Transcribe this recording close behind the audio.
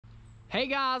Hey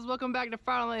guys, welcome back to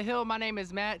Fire on the Hill. My name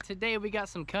is Matt. Today we got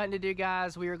some cutting to do,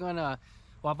 guys. We are gonna,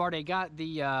 well, I've already got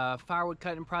the firewood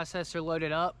cutting processor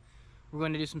loaded up. We're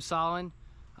going to do some sawing.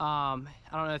 I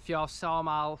don't know if y'all saw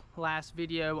my last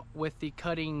video with the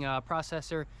cutting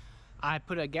processor. I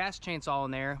put a gas chainsaw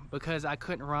in there because I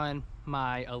couldn't run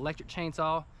my electric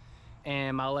chainsaw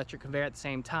and my electric conveyor at the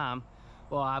same time.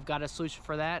 Well, I've got a solution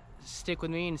for that. Stick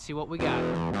with me and see what we got.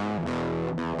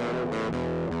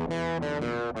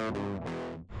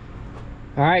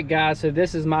 Alright guys, so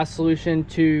this is my solution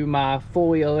to my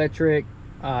fully electric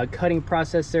cutting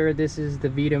processor. This is the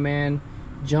VTOMAN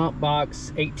Jump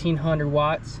Box 1800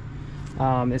 watts.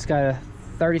 It's got a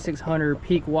 3600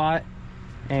 peak watt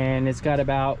and it's got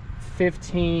about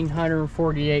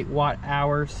 1548 watt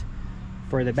hours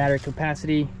for the battery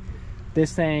capacity.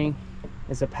 This thing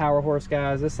is a power horse,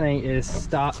 guys. This thing is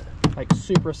stock, like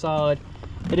super solid.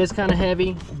 It is kind of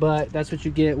heavy, but that's what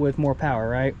you get with more power,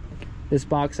 right? This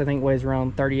box I think weighs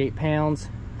around 38 pounds.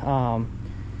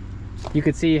 You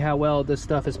can see how well this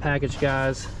stuff is packaged,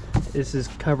 guys. This is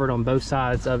covered on both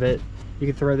sides of it. You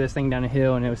can throw this thing down a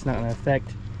hill and it's not going to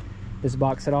affect this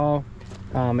box at all.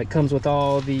 It comes with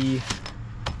all the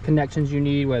connections you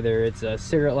need, whether it's a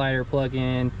cigarette lighter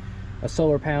plug-in, a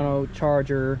solar panel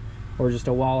charger, or just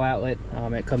a wall outlet.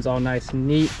 It comes all nice and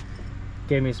neat.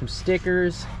 Gave me some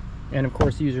stickers and of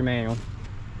course the user manual.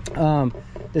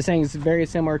 This thing is very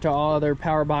similar to all other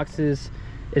power boxes.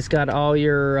 It's got all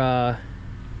your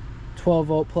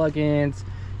 12-volt plug-ins,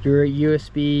 your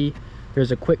USB.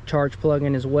 There's a quick charge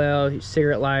plug-in as well, your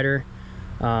cigarette lighter,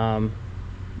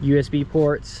 USB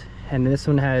ports, and this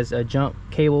one has a jump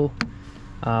cable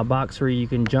box where you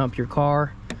can jump your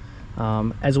car,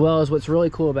 as well as what's really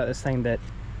cool about this thing that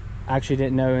I actually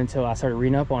didn't know until I started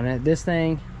reading up on it. This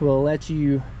thing will let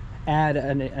you add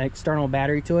an external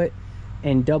battery to it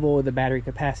and double the battery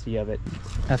capacity of it.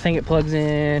 I think it plugs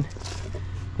in,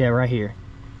 yeah, right here.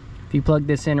 If you plug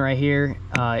this in right here,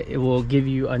 it will give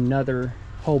you another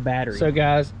whole battery. So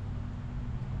guys,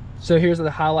 so here's the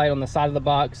highlight on the side of the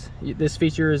box. This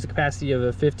feature is the capacity of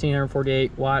a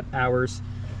 1548 watt hours,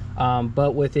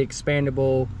 but with the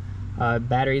expandable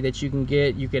battery that you can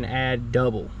get, you can add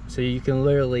double. So you can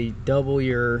literally double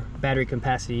your battery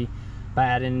capacity by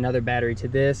adding another battery to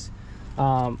this.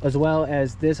 As well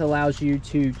as this allows you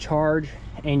to charge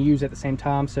and use at the same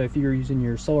time. So if you're using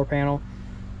your solar panel,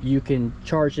 you can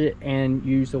charge it and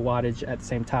use the wattage at the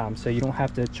same time. So you don't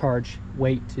have to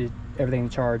wait to everything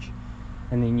to charge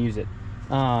and then use it.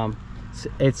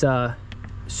 It's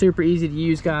super easy to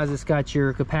use, guys. It's got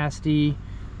your capacity,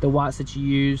 the watts that you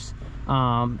use,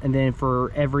 and then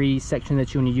for every section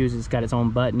that you want to use, it's got its own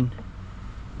button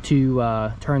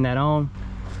to turn that on.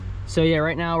 So yeah,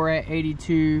 right now we're at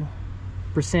 82%,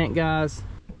 guys.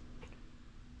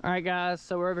 All right guys,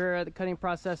 so we're over here at the cutting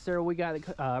processor. We got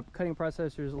the cutting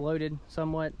processors loaded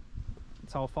somewhat.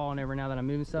 It's all falling over now that I'm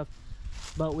moving stuff,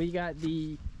 but we got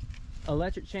the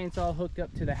electric chainsaw hooked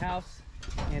up to the house,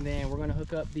 and then we're going to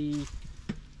hook up the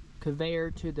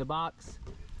conveyor to the box.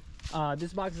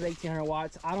 This box is 1800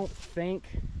 watts. I don't think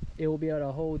it will be able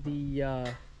to hold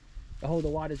the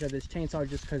wattage of this chainsaw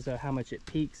just because of how much it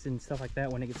peaks and stuff like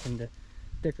that when it gets into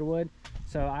thicker wood.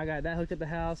 So I got that hooked up to the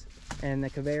house and the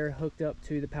conveyor hooked up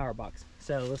to the power box.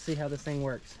 So let's see how this thing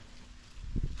works.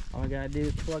 All I gotta do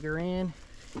is plug her in.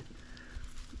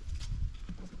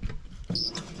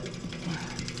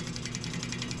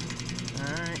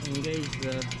 Alright, engage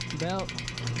the belt.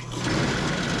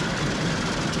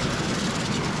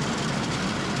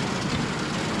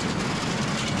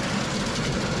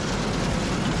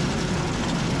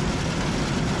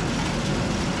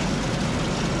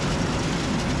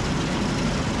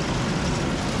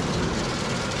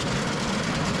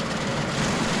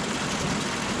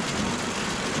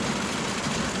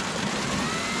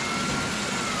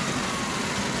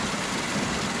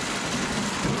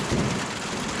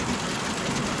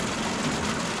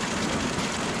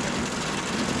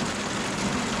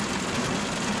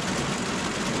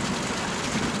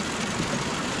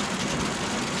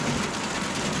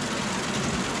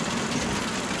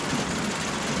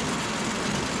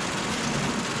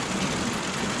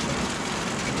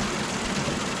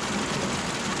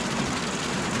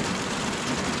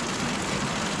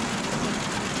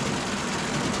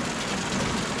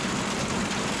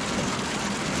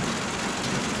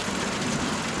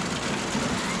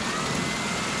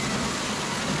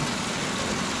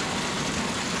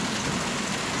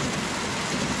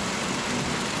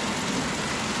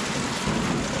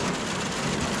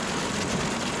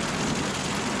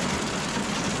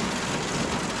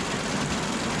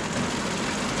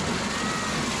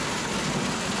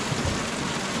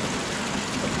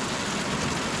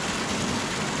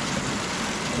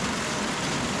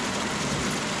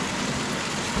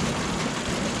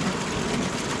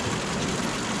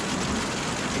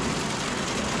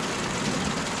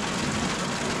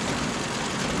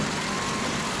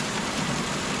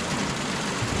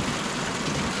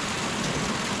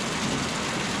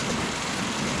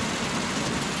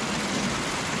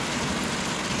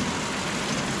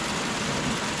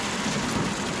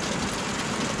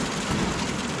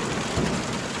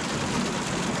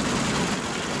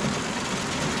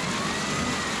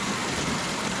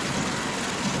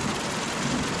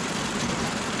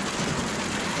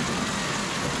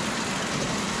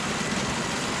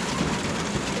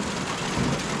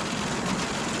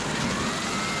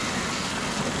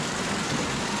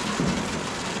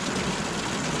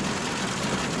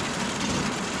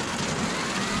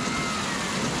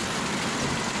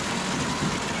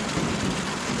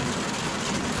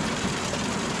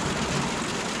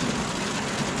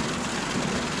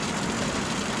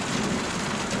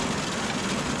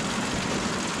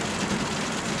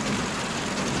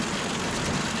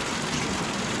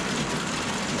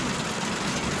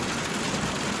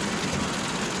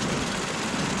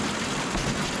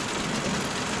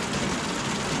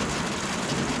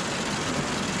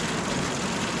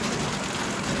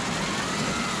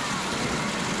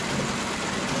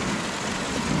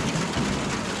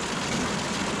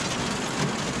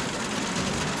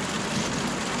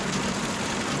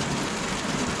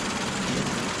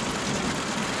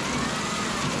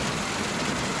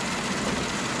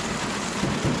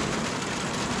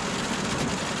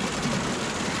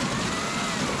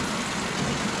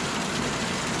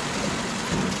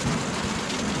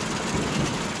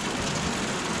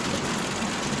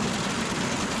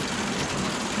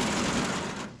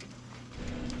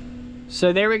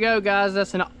 So there we go, guys.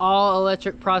 That's an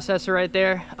all-electric processor right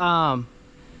there.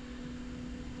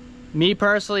 Me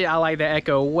personally, I like the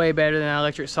Echo way better than the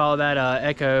electric saw. That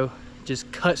Echo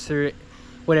just cuts through it,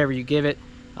 whatever you give it.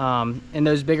 In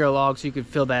those bigger logs, you could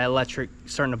feel that electric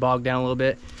starting to bog down a little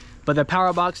bit. But the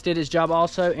power box did its job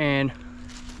also and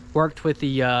worked with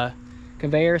the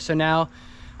conveyor. So now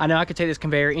I know I could take this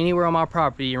conveyor anywhere on my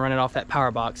property and run it off that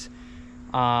power box.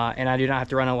 And I do not have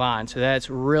to run a line. So that's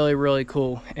really, really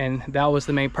cool. And that was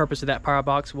the main purpose of that power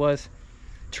box, was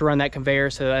to run that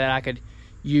conveyor so that I could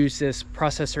use this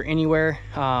processor anywhere.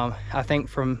 I think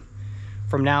from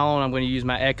now on, I'm going to use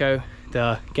my Echo,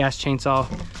 the gas chainsaw.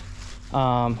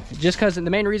 Just because the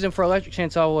main reason for electric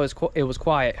chainsaw was it was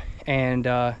quiet, and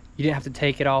you didn't have to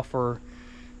take it off or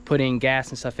putting gas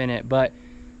and stuff in it. But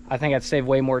I think I'd save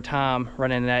way more time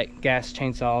running that gas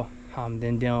chainsaw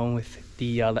than dealing with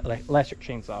the electric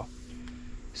chainsaw.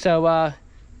 So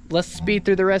let's speed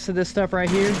through the rest of this stuff right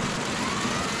here.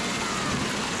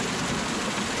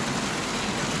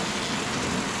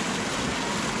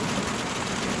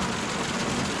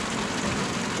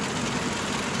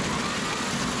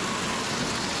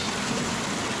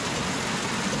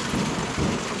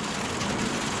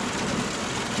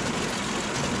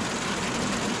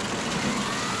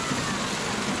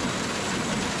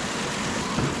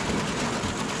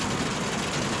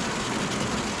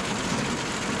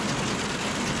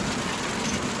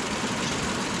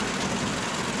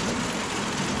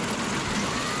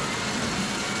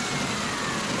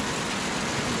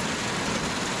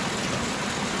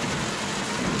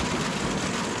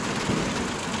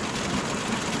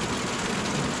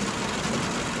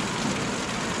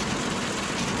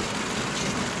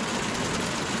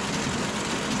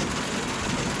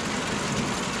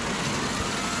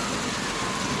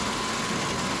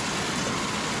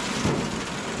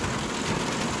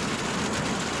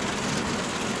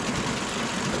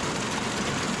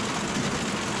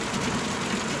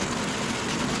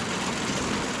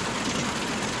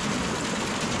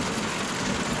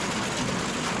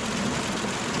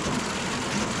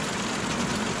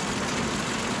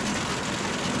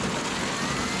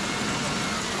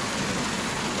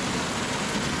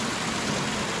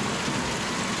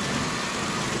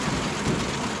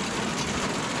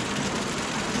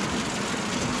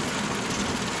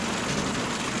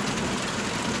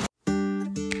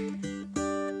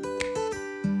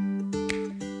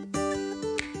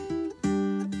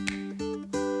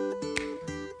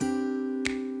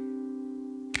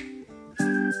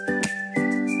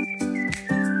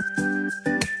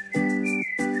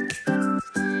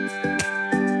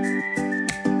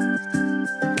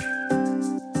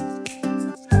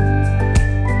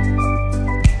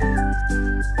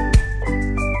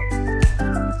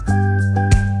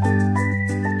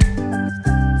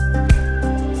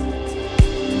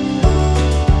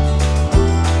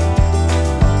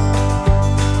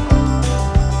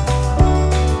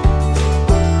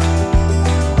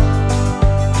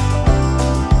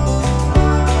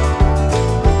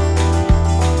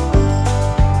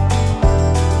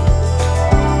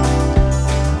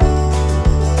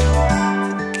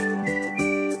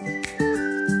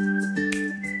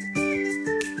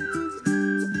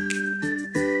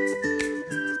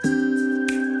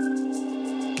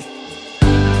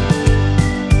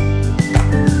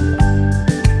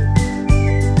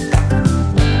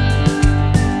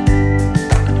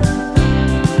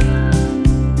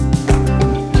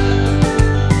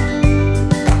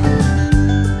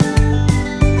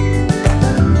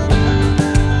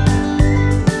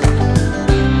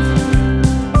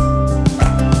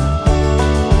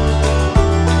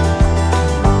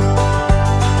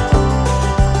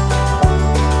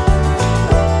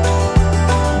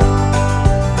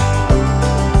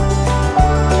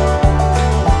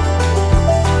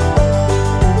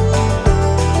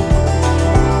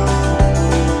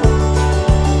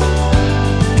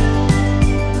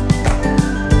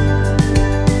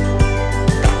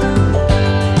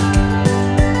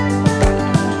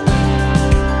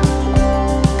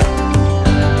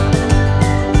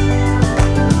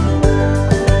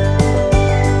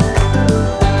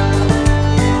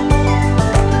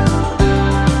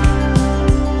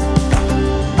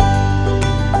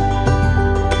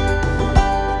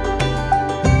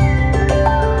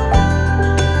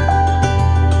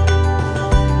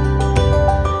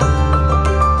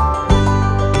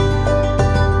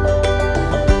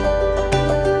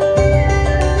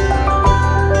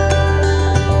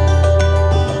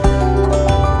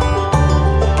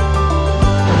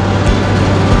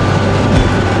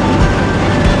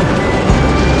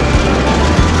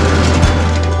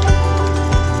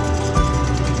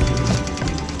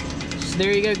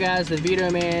 there you go, guys, the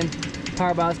VTOMAN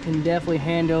power box can definitely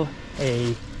handle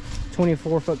a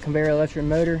 24-foot conveyor electric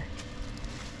motor.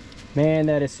 Man,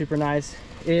 that is super nice.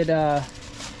 It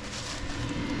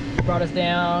brought us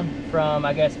down from,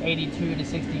 I guess, 82 to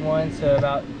 61, so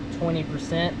about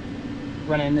 20%.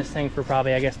 Running this thing for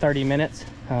probably, I guess, 30 minutes.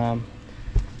 But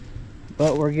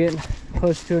we're getting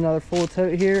close to another full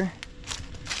tote here.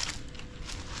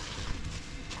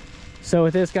 So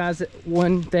with this, guys,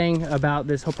 one thing about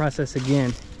this whole process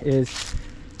again is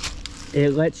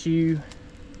it lets you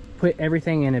put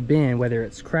everything in a bin, whether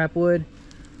it's crap wood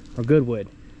or good wood.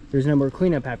 There's no more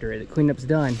cleanup after it. The cleanup's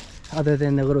done, other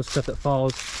than the little stuff that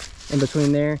falls in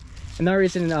between there. And the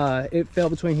reason it fell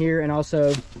between here and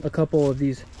also a couple of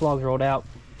these logs rolled out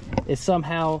is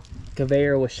somehow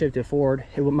conveyor was shifted forward.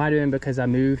 It might have been because I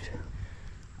moved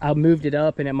it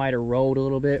up and it might have rolled a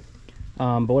little bit.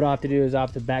 But what I'll have to do is I'll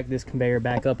have to back this conveyor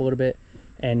back up a little bit,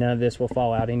 and none of this will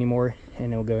fall out anymore,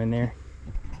 and it'll go in there.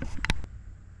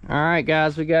 All right,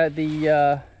 guys, we got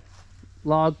the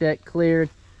log deck cleared.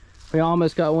 We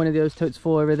almost got one of those totes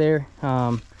full over there.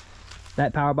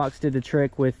 That power box did the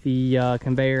trick with the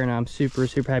conveyor, and I'm super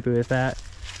happy with that.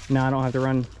 Now I don't have to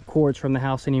run cords from the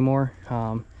house anymore.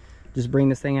 Just bring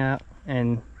this thing out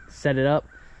and set it up.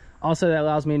 Also, that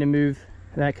allows me to move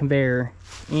that conveyor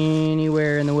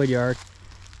anywhere in the woodyard.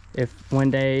 If one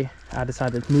day I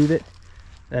decide to move it,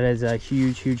 that is a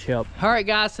huge help. All right,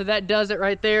 guys, so that does it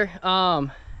right there.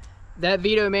 That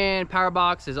VTOMAN power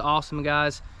box is awesome,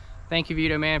 guys. Thank you,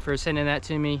 VTOMAN, for sending that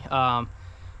to me.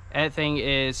 That thing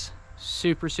is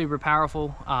super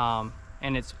powerful,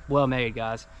 and it's well made,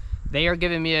 guys. They are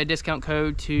giving me a discount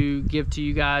code to give to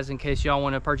you guys in case y'all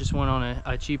want to purchase one on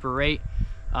a cheaper rate.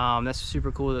 That's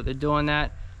super cool that they're doing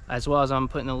that, as well as I'm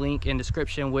putting the link in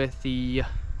description with the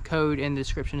code in the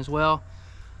description as well.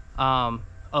 A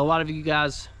lot of you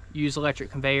guys use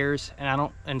electric conveyors,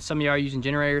 and some of you are using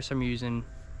generators, some are using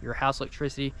your house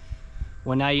electricity.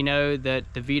 Well, now you know that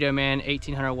the VTOMAN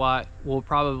 1800 watt will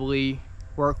probably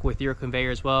work with your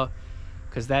conveyor as well,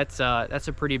 because that's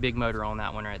a pretty big motor on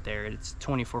that one right there. It's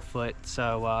 24 foot,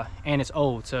 so and it's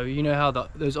old, so you know how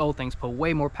those old things pull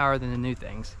way more power than the new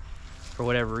things for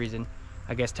whatever reason.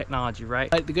 I guess technology,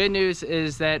 right? But the good news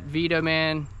is that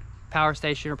VTOMAN power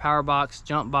station or power box,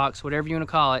 jump box, whatever you want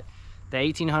to call it, the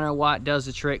 1800 watt does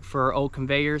the trick for old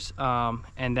conveyors,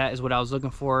 and that is what I was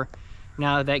looking for.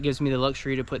 Now that gives me the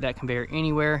luxury to put that conveyor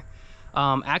anywhere.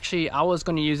 Actually, I was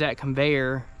going to use that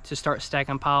conveyor to start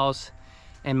stacking piles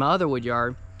in my other wood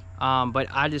yard, but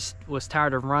I just was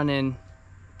tired of running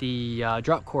the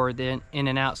drop cord then in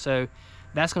and out, so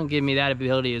that's going to give me that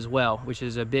ability as well, which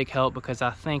is a big help, because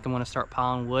I think I'm going to start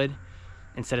piling wood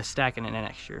instead of stacking it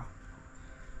next year.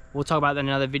 We'll talk about that in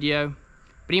another video.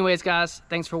 But anyways, guys,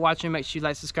 thanks for watching. Make sure you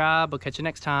like, subscribe. We'll catch you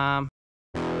next time.